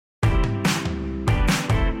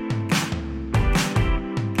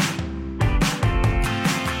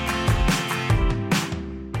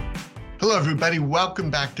Hello, everybody. Welcome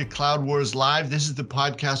back to Cloud Wars Live. This is the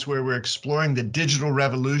podcast where we're exploring the digital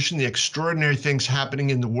revolution, the extraordinary things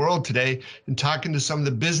happening in the world today, and talking to some of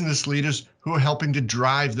the business leaders who are helping to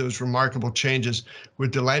drive those remarkable changes. We're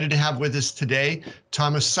delighted to have with us today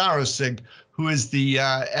Thomas Saueressig, who is the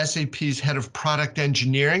SAP's head of product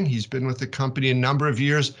engineering. He's been with the company a number of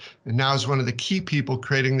years and now is one of the key people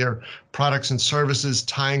creating their products and services,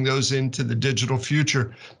 tying those into the digital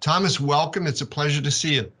future. Thomas, welcome. It's a pleasure to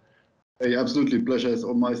see you. Hey, absolutely. Pleasure is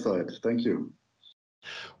on my side. Thank you.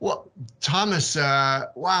 Well, Thomas,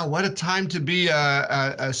 wow, what a time to be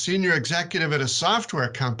a senior executive at a software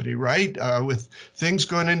company, right? With things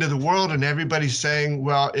going into the world and everybody saying,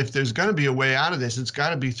 well, if there's going to be a way out of this, it's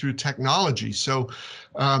got to be through technology. So,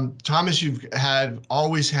 Thomas, you've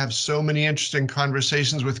always have so many interesting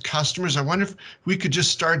conversations with customers. I wonder if we could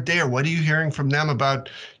just start there. What are you hearing from them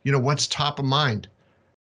about, what's top of mind?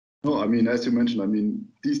 No, as you mentioned,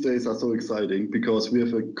 these days are so exciting because we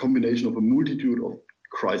have a combination of a multitude of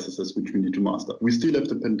crises which we need to master. We still have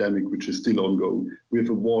the pandemic, which is still ongoing. We have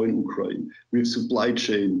a war in Ukraine. We have supply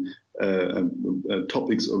chain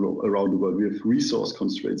topics around the world. We have resource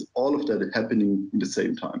constraints. All of that happening in the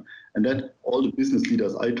same time. And that all the business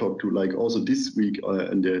leaders I talk to, like also this week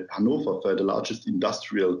in the Hannover Fair, the largest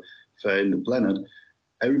industrial fair in the planet,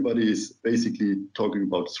 everybody is basically talking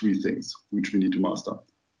about three things which we need to master.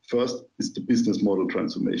 First is the business model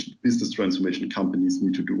transformation, business transformation companies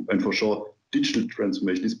need to do. And for sure, digital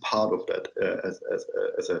transformation is part of that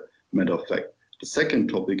as a matter of fact. The second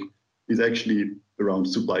topic is actually around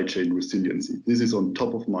supply chain resiliency. This is on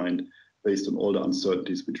top of mind based on all the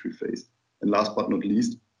uncertainties which we face. And last but not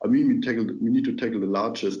least, we need to tackle the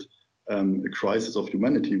largest crisis of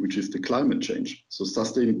humanity, which is the climate change. So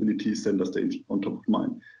sustainability, center stage on top of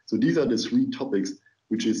mind. So these are the three topics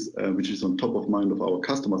which is on top of mind of our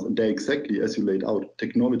customers. And they exactly, as you laid out,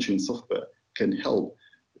 technology and software can help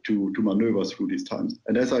to maneuver through these times.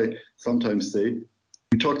 And as I sometimes say,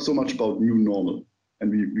 we talked so much about new normal,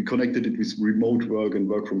 and we connected it with remote work and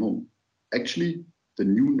work from home. Actually, the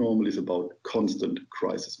new normal is about constant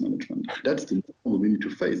crisis management. That's the normal we need to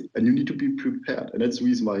face, and you need to be prepared. And that's the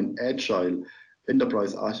reason why an agile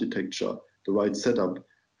enterprise architecture, the right setup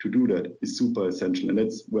to do that is super essential. And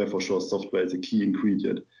that's where for sure software is a key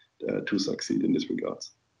ingredient to succeed in this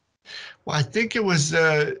regards. Well, I think it was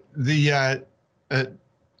the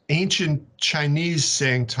ancient Chinese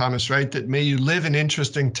saying, Thomas, right, that may you live in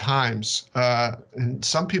interesting times. And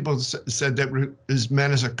some people said that is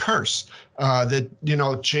meant as a curse,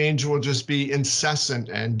 that, change will just be incessant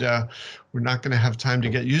and we're not going to have time to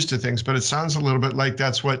get used to things. But it sounds a little bit like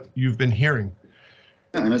that's what you've been hearing.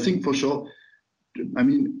 Yeah, and I think for sure,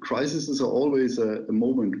 crises are always a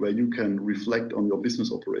moment where you can reflect on your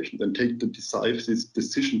business operations and take the decisive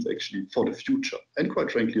decisions actually for the future. And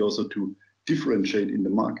quite frankly, also to differentiate in the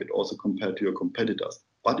market, also compared to your competitors.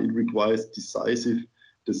 But it requires decisive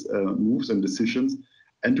moves and decisions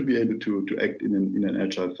and to be able to act in an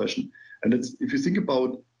agile fashion. And if you think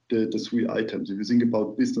about the three items, if you think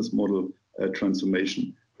about business model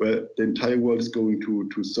transformation, where the entire world is going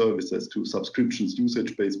to services, to subscriptions,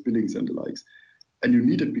 usage-based billings and the likes, and you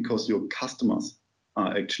need it because your customers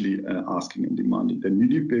are actually asking and demanding. Then you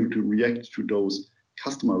need to be able to react to those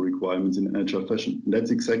customer requirements in an agile fashion. And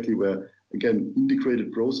that's exactly where, again,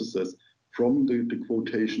 integrated processes from the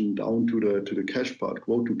quotation down to the cash part,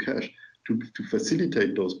 quote to cash, to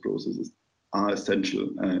facilitate those processes are essential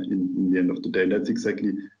in the end of the day. And that's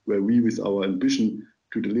exactly where we, with our ambition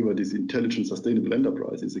to deliver this intelligent, sustainable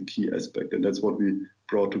enterprise, is a key aspect. And that's what we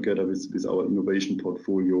brought together with our innovation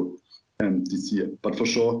portfolio this year. But for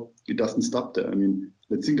sure, it doesn't stop there.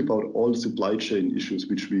 Let's think about all the supply chain issues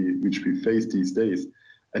which we face these days.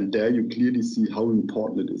 And there you clearly see how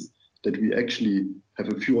important it is that we actually have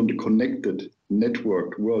a view on the connected,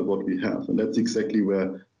 networked world, what we have. And that's exactly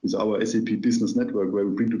where, with our SAP Business Network, where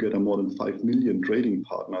we bring together more than 5 million trading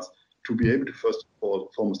partners to be able to, first of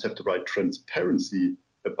all, foremost have the right transparency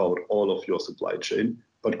about all of your supply chain,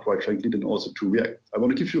 but quite frankly, then also to react. I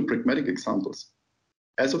want to give you pragmatic examples.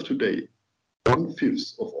 As of today,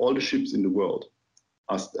 1/5 of all the ships in the world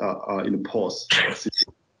are in a pause.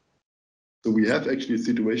 So we have actually a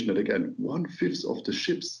situation that, again, 1/5 of the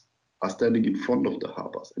ships are standing in front of the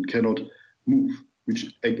harbors and cannot move,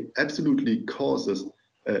 which absolutely causes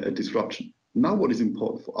a disruption. Now what is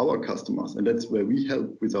important for our customers, and that's where we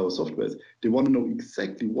help with our softwares, they want to know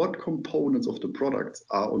exactly what components of the products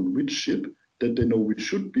are on which ship, that they know which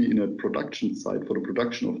should be in a production site for the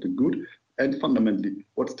production of the good, and fundamentally,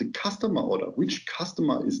 what's the customer order, which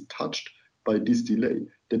customer is touched by this delay,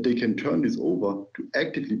 that they can turn this over to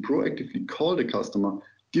actively, proactively call the customer,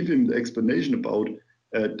 give him the explanation about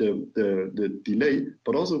the delay,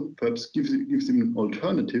 but also perhaps gives him an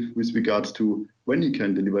alternative with regards to when he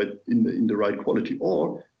can deliver it in the right quality,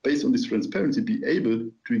 or based on this transparency, be able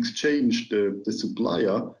to exchange the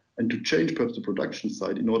supplier and to change perhaps the production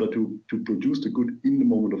side in order to produce the good in the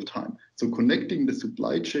moment of time. So connecting the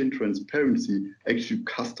supply chain transparency actually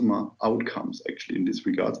customer outcomes actually in this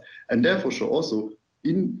regard. And therefore also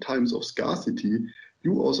in times of scarcity,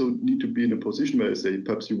 you also need to be in a position where you say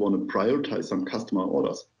perhaps you want to prioritize some customer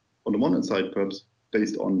orders. On the one hand side, perhaps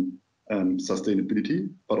based on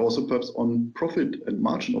sustainability, but also perhaps on profit and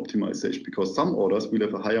margin optimization, because some orders will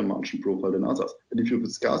have a higher margin profile than others. And if you have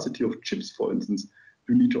a scarcity of chips, for instance,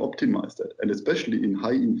 you need to optimize that. And especially in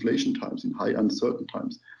high inflation times, in high uncertain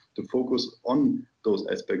times, the focus on those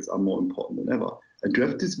aspects are more important than ever. And to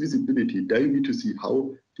have this visibility, then you need to see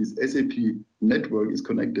how this SAP network is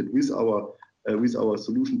connected with our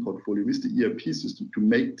solution portfolio, with the ERP system, to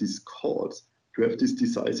make these calls, to have these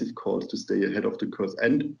decisive calls to stay ahead of the curve.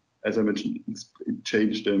 And as I mentioned, it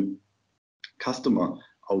changed the customer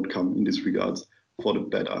outcome in this regards for the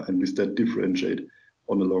better, and with that differentiate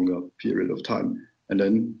on a longer period of time. And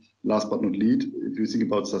then last but not least, if you think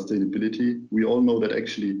about sustainability, we all know that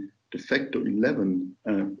actually the factor 11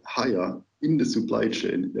 higher in the supply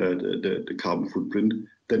chain, the carbon footprint,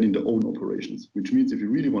 than in the own operations, which means if you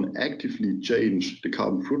really want to actively change the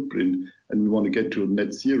carbon footprint and we want to get to a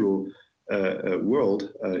net zero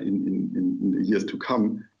world in the years to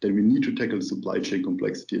come, then we need to tackle the supply chain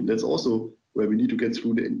complexity. And that's also where we need to get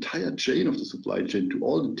through the entire chain of the supply chain to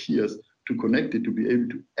all the tiers, to connect it, to be able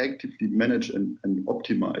to actively manage and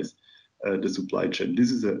optimize the supply chain. This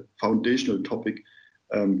is a foundational topic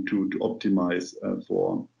to optimize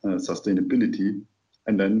for sustainability.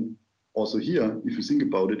 And then also here, if you think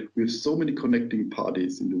about it, we have so many connecting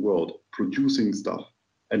parties in the world producing stuff.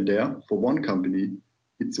 And there, for one company,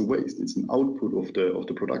 it's a waste. It's an output of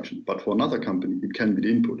the production. But for another company, it can be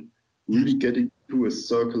the input. Really getting to a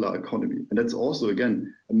circular economy. And that's also,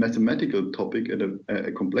 again, a mathematical topic and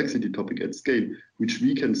a complexity topic at scale, which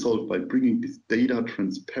we can solve by bringing this data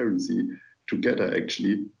transparency together,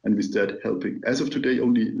 actually, and with that helping. As of today,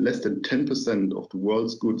 only less than 10% of the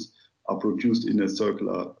world's goods are produced in a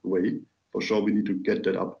circular way. For sure, we need to get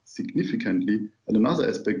that up significantly. And another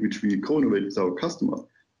aspect which we co-innovate with our customers,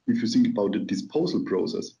 if you think about the disposal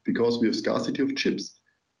process, because we have scarcity of chips,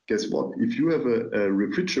 guess what? If you have a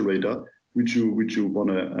refrigerator which you want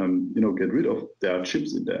to get rid of, there are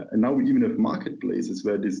chips in there. And now we even have marketplaces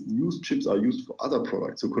where these used chips are used for other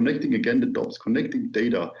products. So connecting again the dots, connecting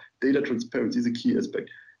data transparency is a key aspect.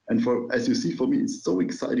 And as you see, for me, it's so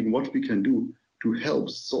exciting what we can do to help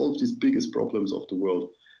solve these biggest problems of the world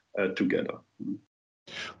together.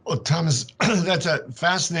 Well, Thomas, that's a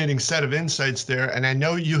fascinating set of insights there. And I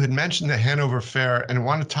know you had mentioned the Hanover Fair, and I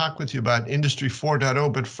want to talk with you about Industry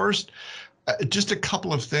 4.0. But first, just a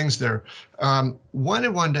couple of things there. One, I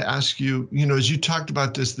wanted to ask you, as you talked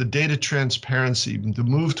about this, the data transparency, the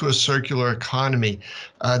move to a circular economy,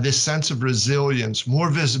 this sense of resilience, more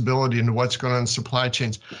visibility into what's going on in supply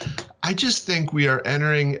chains. I just think we are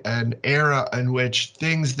entering an era in which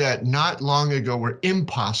things that not long ago were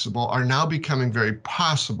impossible are now becoming very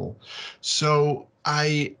possible. So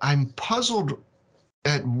I'm puzzled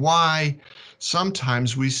at why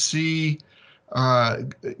sometimes we see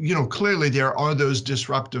clearly there are those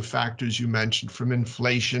disruptive factors you mentioned, from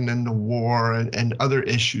inflation and the war and other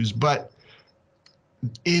issues. But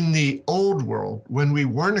in the old world, when we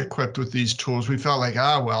weren't equipped with these tools, we felt like,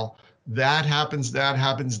 well, that happens,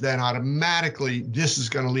 then automatically this is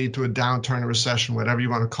going to lead to a downturn, a recession, whatever you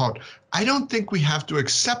want to call it. I don't think we have to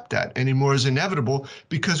accept that anymore as inevitable,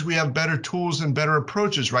 because we have better tools and better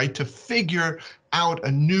approaches, right, to figure out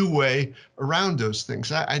a new way around those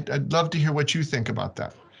things. I'd love to hear what you think about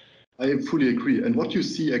that. I fully agree. And what you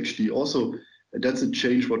see actually also, that's a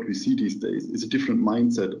change what we see these days, is a different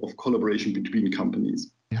mindset of collaboration between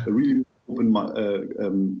companies. Yeah. A really open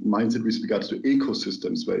mindset with regards to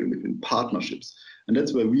ecosystems where you live in partnerships. And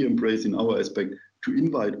that's where we embrace in our aspect to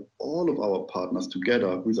invite all of our partners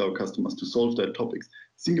together with our customers to solve their topics.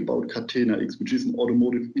 Think about Catena X, which is an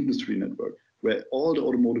automotive industry network, where all the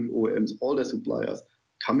automotive OEMs, all their suppliers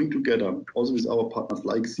coming together, also with our partners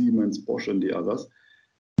like Siemens, Bosch, and the others,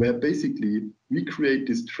 where basically we create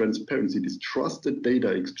this transparency, this trusted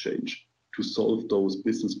data exchange to solve those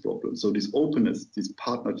business problems. So this openness, this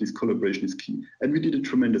partner, this collaboration is key. And we did a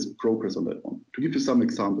tremendous progress on that one. To give you some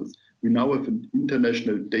examples, we now have an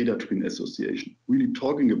international data twin association, really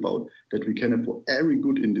talking about that we can have for every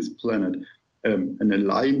good in this planet an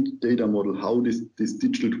aligned data model, how this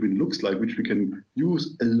digital twin looks like, which we can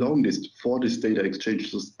use along this for this data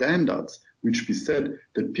exchange. So standards which we said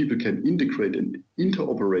that people can integrate and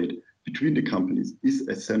interoperate between the companies is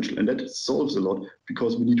essential. And that solves a lot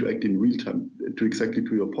because we need to act in real time, to exactly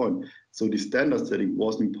to your point. So the standard setting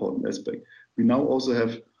was an important aspect. We now also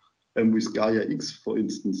have, with Gaia X, for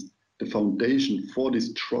instance, the foundation for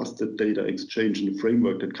this trusted data exchange and the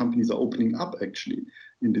framework that companies are opening up actually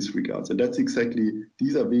in this regards. And that's exactly,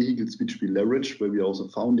 these are vehicles which we leverage, where we are also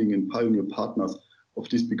founding and pioneer partners of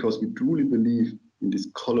this, because we truly believe in this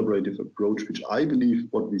collaborative approach, which I believe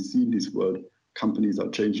what we see in this world, companies are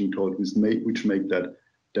changing toward, which make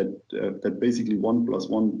that basically 1 +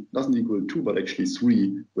 1 doesn't equal 2, but actually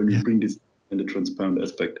 3 when we bring this and the transparent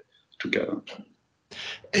aspect together.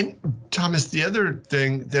 And Thomas, the other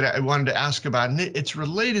thing that I wanted to ask about, and it's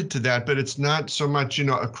related to that, but it's not so much,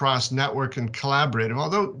 across network and collaborative,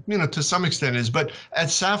 although, to some extent is, but at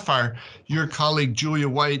Sapphire, your colleague, Julia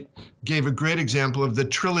White, gave a great example of the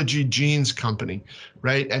Trilogy Jeans company,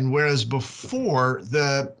 right? And whereas before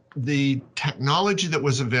the technology that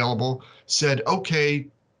was available said, okay,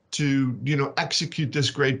 to, execute this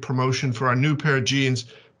great promotion for our new pair of jeans,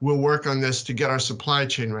 we'll work on this to get our supply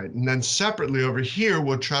chain right. And then separately over here,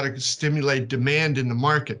 we'll try to stimulate demand in the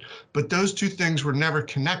market. But those two things were never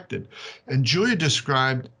connected. And Julia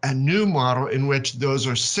described a new model in which those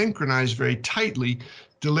are synchronized very tightly,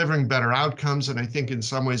 delivering better outcomes, and I think in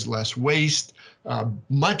some ways less waste,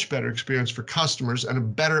 much better experience for customers, and a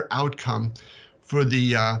better outcome for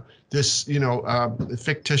the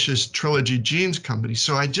fictitious Trilogy Jeans company.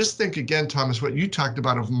 So I just think, again, Thomas, what you talked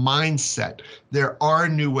about of mindset, there are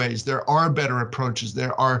new ways, there are better approaches,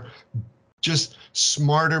 there are just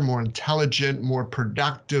smarter, more intelligent, more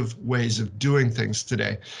productive ways of doing things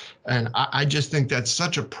today. And I just think that's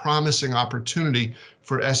such a promising opportunity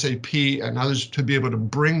for SAP and others to be able to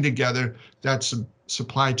bring together that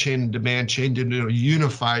supply chain and demand chain into a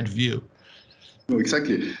unified view. No,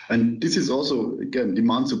 exactly. And this is also, again,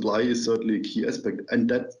 demand supply is certainly a key aspect, and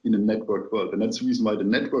that's in a network world. And that's the reason why the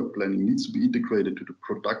network planning needs to be integrated to the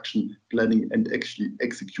production planning and actually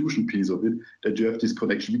execution piece of it, that you have this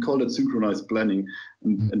connection. We call that synchronized planning.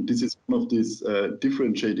 And this is one of these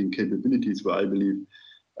differentiating capabilities where I believe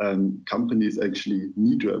companies actually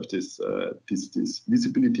need to have this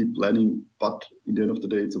visibility planning, but in the end of the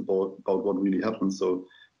day, it's about what really happens. So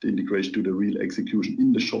the integration to the real execution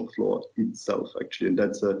in the shop floor itself, actually. And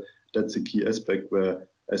that's a key aspect where,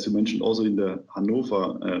 as you mentioned, also in the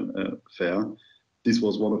Hanover fair, this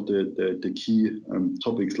was one of the key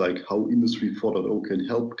topics, like how Industry 4.0 can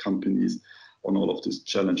help companies on all of these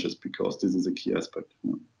challenges, because this is a key aspect.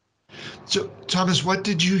 Yeah. So, Thomas, what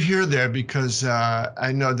did you hear there? Because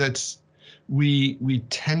I know that's we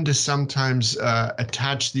tend to sometimes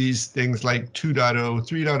attach these things like 2.0,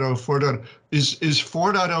 3.0, 4.0. Is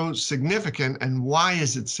 4.0 significant, and why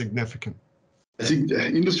is it significant? I think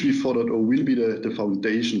Industry 4.0 will be the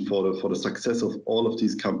foundation for the success of all of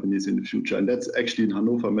these companies in the future. And that's actually in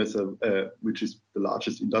Hannover Messe, which is the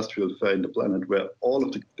largest industrial fair in the planet, where all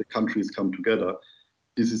of the countries come together.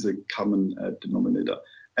 This is a common denominator.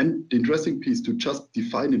 And the interesting piece to just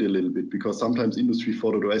define it a little bit, because sometimes Industry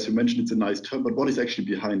 4.0, as you mentioned, it's a nice term, but what is actually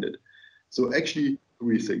behind it? So actually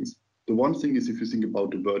 3 things. The one thing is, if you think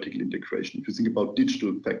about the vertical integration, if you think about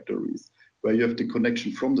digital factories, where you have the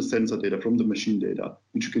connection from the sensor data, from the machine data,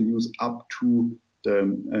 which you can use up to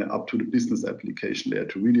the business application layer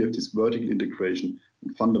to really have this vertical integration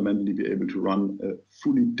and fundamentally be able to run a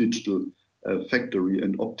fully digital factory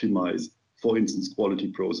and optimize, for instance, quality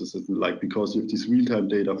processes and because you have this real-time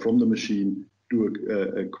data from the machine, do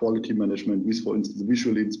a quality management with, for instance,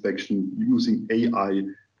 visual inspection using AI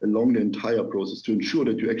along the entire process to ensure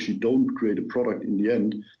that you actually don't create a product in the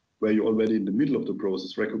end where you already in the middle of the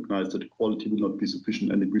process recognize that the quality will not be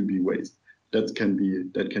sufficient and it will be waste. That can be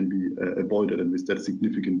avoided, and with that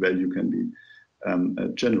significant value can be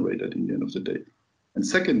generated in the end of the day. And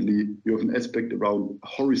secondly, you have an aspect around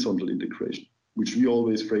horizontal integration, which we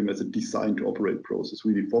always frame as a design to operate process,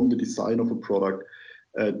 really from the design of a product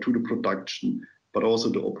to the production, but also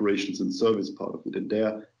the operations and service part of it. And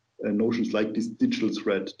there notions like this digital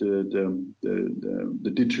thread,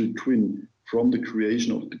 the digital twin, from the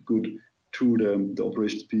creation of the good to the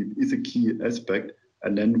operations piece is a key aspect.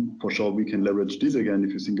 And then for sure we can leverage this again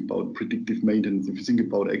if you think about predictive maintenance, if you think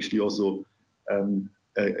about actually also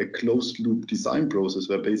a closed loop design process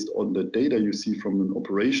where, based on the data you see from an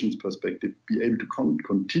operations perspective, be able to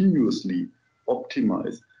continuously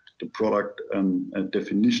optimize the product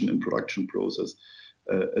definition and production process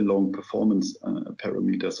along performance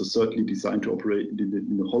parameters. So certainly designed to operate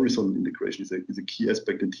in the horizontal integration is a key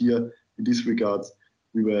aspect. And here, in this regards,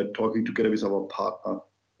 we were talking together with our partner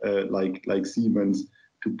like Siemens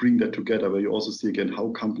bring that together, where you also see again how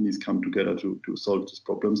companies come together to solve these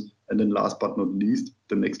problems. And then last but not least,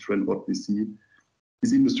 the next trend what we see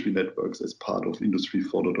is industry networks as part of Industry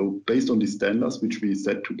 4.0, based on the standards which we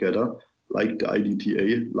set together, like the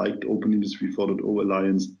IDTA, like the Open Industry 4.0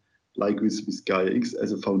 Alliance, like with GaiaX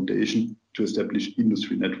as a foundation to establish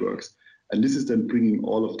industry networks. And this is then bringing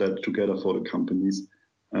all of that together for the companies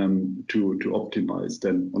to optimize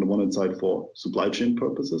then on the one hand side for supply chain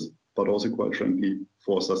purposes, but also quite frankly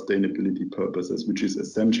for sustainability purposes, which is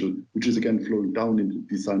essential, which is again flowing down in the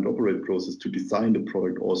design operate process to design the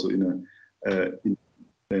product also in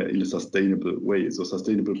a sustainable way. So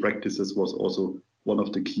sustainable practices was also one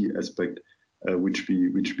of the key aspects which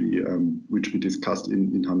we discussed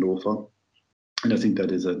in Hannover, and I think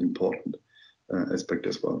that is an important aspect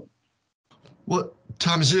as well. Well,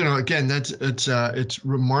 Thomas, again, it's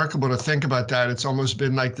remarkable to think about that. It's almost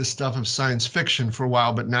been like the stuff of science fiction for a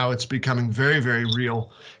while, but now it's becoming very, very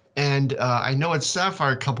real. And I know at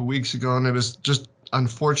Sapphire a couple of weeks ago, and it was just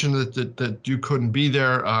unfortunate that you couldn't be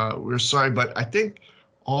there. We're sorry, but I think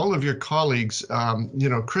all of your colleagues,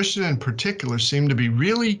 Christian in particular, seem to be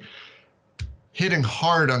really hitting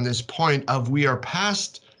hard on this point of we are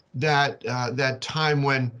past that time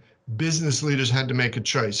when business leaders had to make a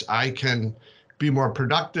choice. I can be more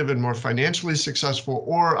productive and more financially successful,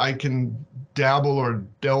 or I can dabble or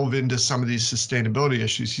delve into some of these sustainability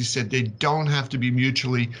issues. He said they don't have to be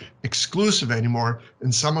mutually exclusive anymore.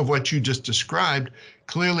 And some of what you just described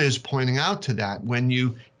clearly is pointing out to that. When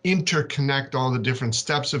you interconnect all the different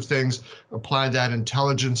steps of things, apply that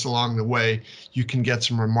intelligence along the way, you can get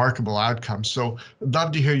some remarkable outcomes. So I'd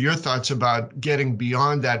love to hear your thoughts about getting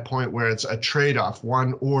beyond that point where it's a trade-off,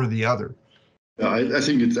 one or the other. Yeah, I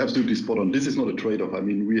think it's absolutely spot on. This is not a trade-off. I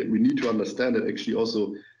mean, we need to understand that actually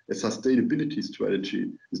also a sustainability strategy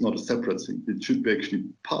is not a separate thing. It should be actually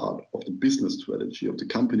part of the business strategy, of the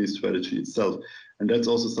company strategy itself. And that's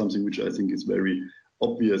also something which I think is very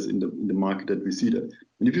obvious in the market that we see that.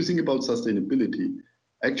 And if you think about sustainability,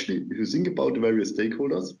 actually, if you think about the various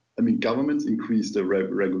stakeholders, I mean, governments increase the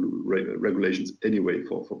regulations anyway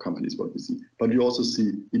for companies, what we see. But you also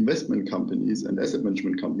see investment companies and asset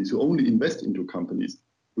management companies who only invest into companies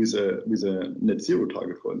with a net zero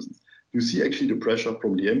target, for instance. You see actually the pressure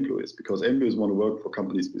from the employees, because employees want to work for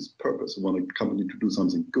companies with purpose, want a company to do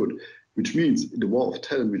something good, which means the war of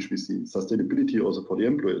talent, which we see, sustainability also for the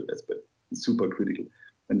employee aspect is super critical.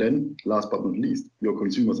 And then last but not least, your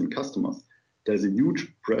consumers and customers. There's a huge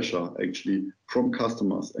pressure actually from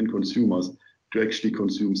customers and consumers to actually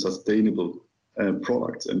consume sustainable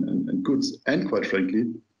products and goods. And quite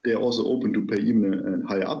frankly, they're also open to pay even a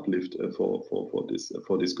higher uplift for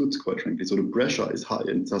this goods, quite frankly. So the pressure is high,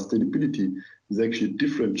 and sustainability is actually a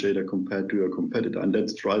differentiator compared to your competitor, and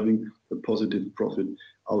that's driving a positive profit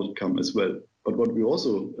outcome as well. But what we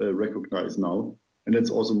also recognize now, and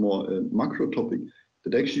that's also more a macro topic,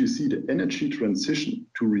 that actually you see the energy transition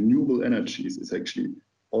to renewable energies is actually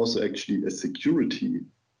also actually a security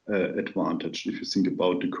advantage if you think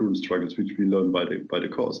about the current struggles which we learn by the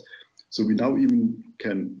course. So we now even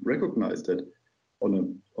can recognize that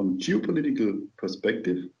on a geopolitical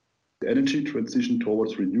perspective, the energy transition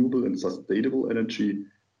towards renewable and sustainable energy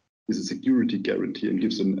is a security guarantee and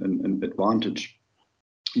gives an advantage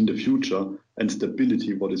in the future and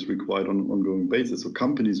stability what is required on an ongoing basis. So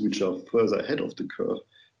companies which are further ahead of the curve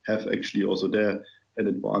have actually also there an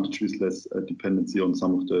advantage with less dependency on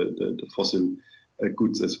some of the fossil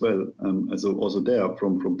goods as well. And so also there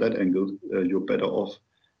from that angle, you're better off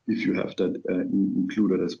if you have that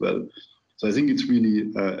included as well. So I think it's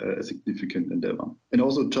really a significant endeavor. And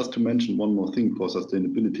also just to mention one more thing for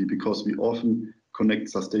sustainability, because we often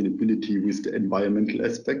connect sustainability with the environmental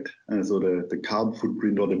aspect, so the carbon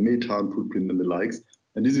footprint or the methane footprint and the likes.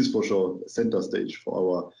 And this is for sure center stage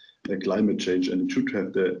for our climate change, and it should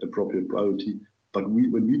have the appropriate priority. But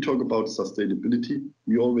when we talk about sustainability,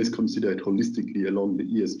 we always consider it holistically along the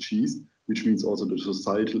ESGs, which means also the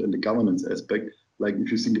societal and the governance aspect. Like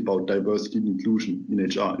if you think about diversity and inclusion in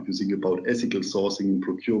HR, if you think about ethical sourcing and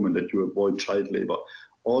procurement, that you avoid child labor,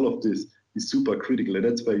 all of this is super critical. And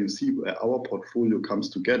that's where you see where our portfolio comes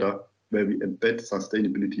together, where we embed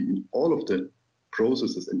sustainability in all of the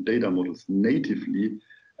processes and data models natively,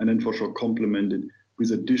 and then for sure complemented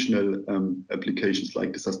with additional applications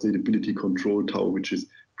like the Sustainability Control Tower, which is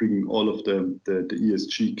bringing all of the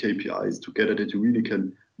ESG KPIs together that you really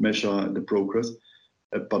can measure the progress.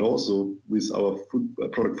 But also with our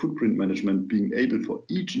product footprint management, being able for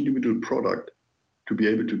each individual product to be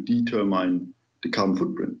able to determine the carbon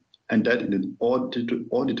footprint, and that in an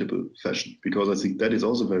auditable fashion, because I think that is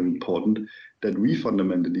also very important, that we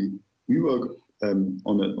fundamentally, we work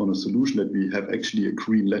on a solution that we have actually a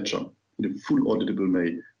green ledger in a full auditable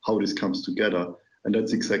way, how this comes together. And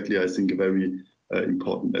that's exactly, I think, a very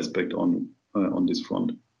important aspect on this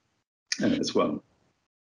front as well.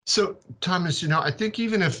 So, Thomas, I think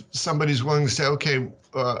even if somebody's willing to say, okay,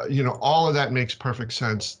 all of that makes perfect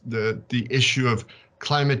sense, the issue of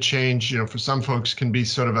climate change, for some folks can be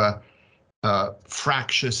sort of a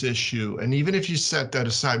fractious issue. And even if you set that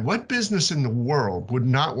aside, what business in the world would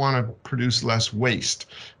not want to produce less waste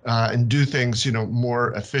and do things,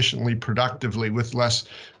 more efficiently, productively with less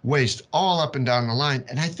waste, all up and down the line?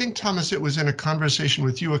 And I think, Thomas, it was in a conversation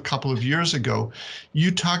with you a couple of years ago, you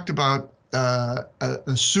talked about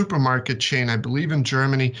a supermarket chain, I believe in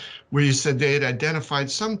Germany, where you said they had identified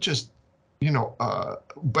some just,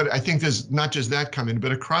 but I think there's not just that coming,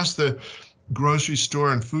 but across the grocery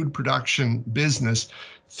store and food production business,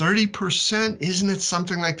 30%, isn't it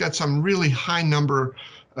something like that? Some really high number,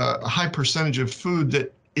 a high percentage of food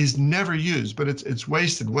that is never used, but it's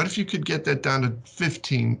wasted. What if you could get that down to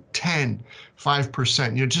 15, 10,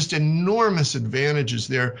 5%? Just enormous advantages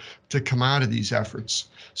there to come out of these efforts.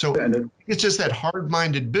 So it's just that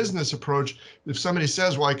hard-minded business approach. If somebody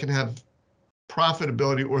says, well, I can have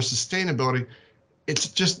profitability or sustainability, it's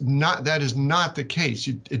just not, that is not the case.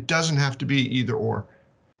 It doesn't have to be either or.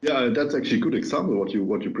 Yeah, that's actually a good example what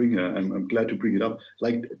you bring here. I'm glad to bring it up.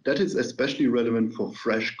 Like that is especially relevant for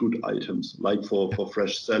fresh good items, like for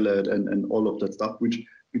fresh salad and all of that stuff, which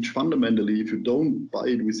fundamentally, if you don't buy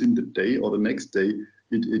it within the day or the next day,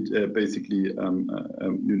 it basically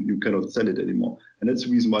you cannot sell it anymore. And that's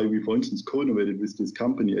the reason why we, for instance, co-innovated with this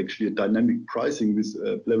company, actually a dynamic pricing with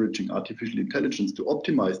leveraging artificial intelligence to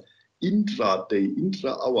optimize intra-day,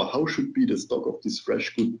 intra-hour, how should be the stock of this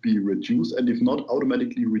fresh good be reduced, and if not,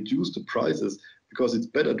 automatically reduce the prices, because it's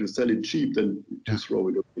better to sell it cheap than to throw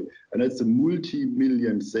it away. And that's a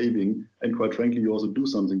multi-million saving, and quite frankly, you also do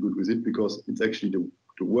something good with it, because it's actually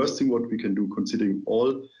the worst thing what we can do, considering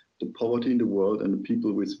all the poverty in the world and the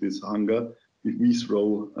people with hunger, if we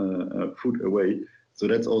throw food away. So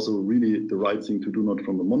that's also really the right thing to do, not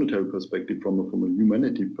from a monetary perspective, from a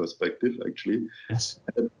humanity perspective, actually. Yes.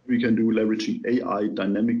 And we can do leveraging AI,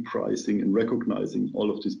 dynamic pricing, and recognizing all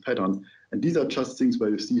of these patterns. And these are just things where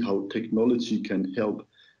you see how technology can help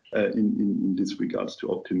in this regards to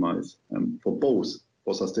optimize for both,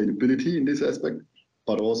 for sustainability in this aspect,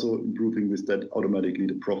 but also improving with that automatically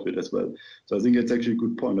the profit as well. So I think it's actually a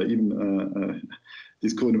good point. Even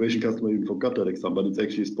this co-innovation customer even forgot that example, but it's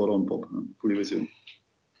actually spot on, Bob. Fully with you.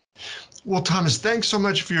 Well, Thomas, thanks so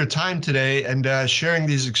much for your time today and sharing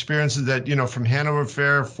these experiences that, from Hanover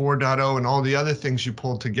Fair 4.0 and all the other things you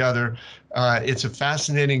pulled together. It's a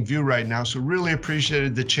fascinating view right now, so really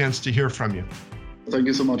appreciated the chance to hear from you. Thank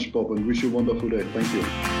you so much, Bob, and wish you a wonderful day. Thank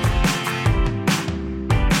you.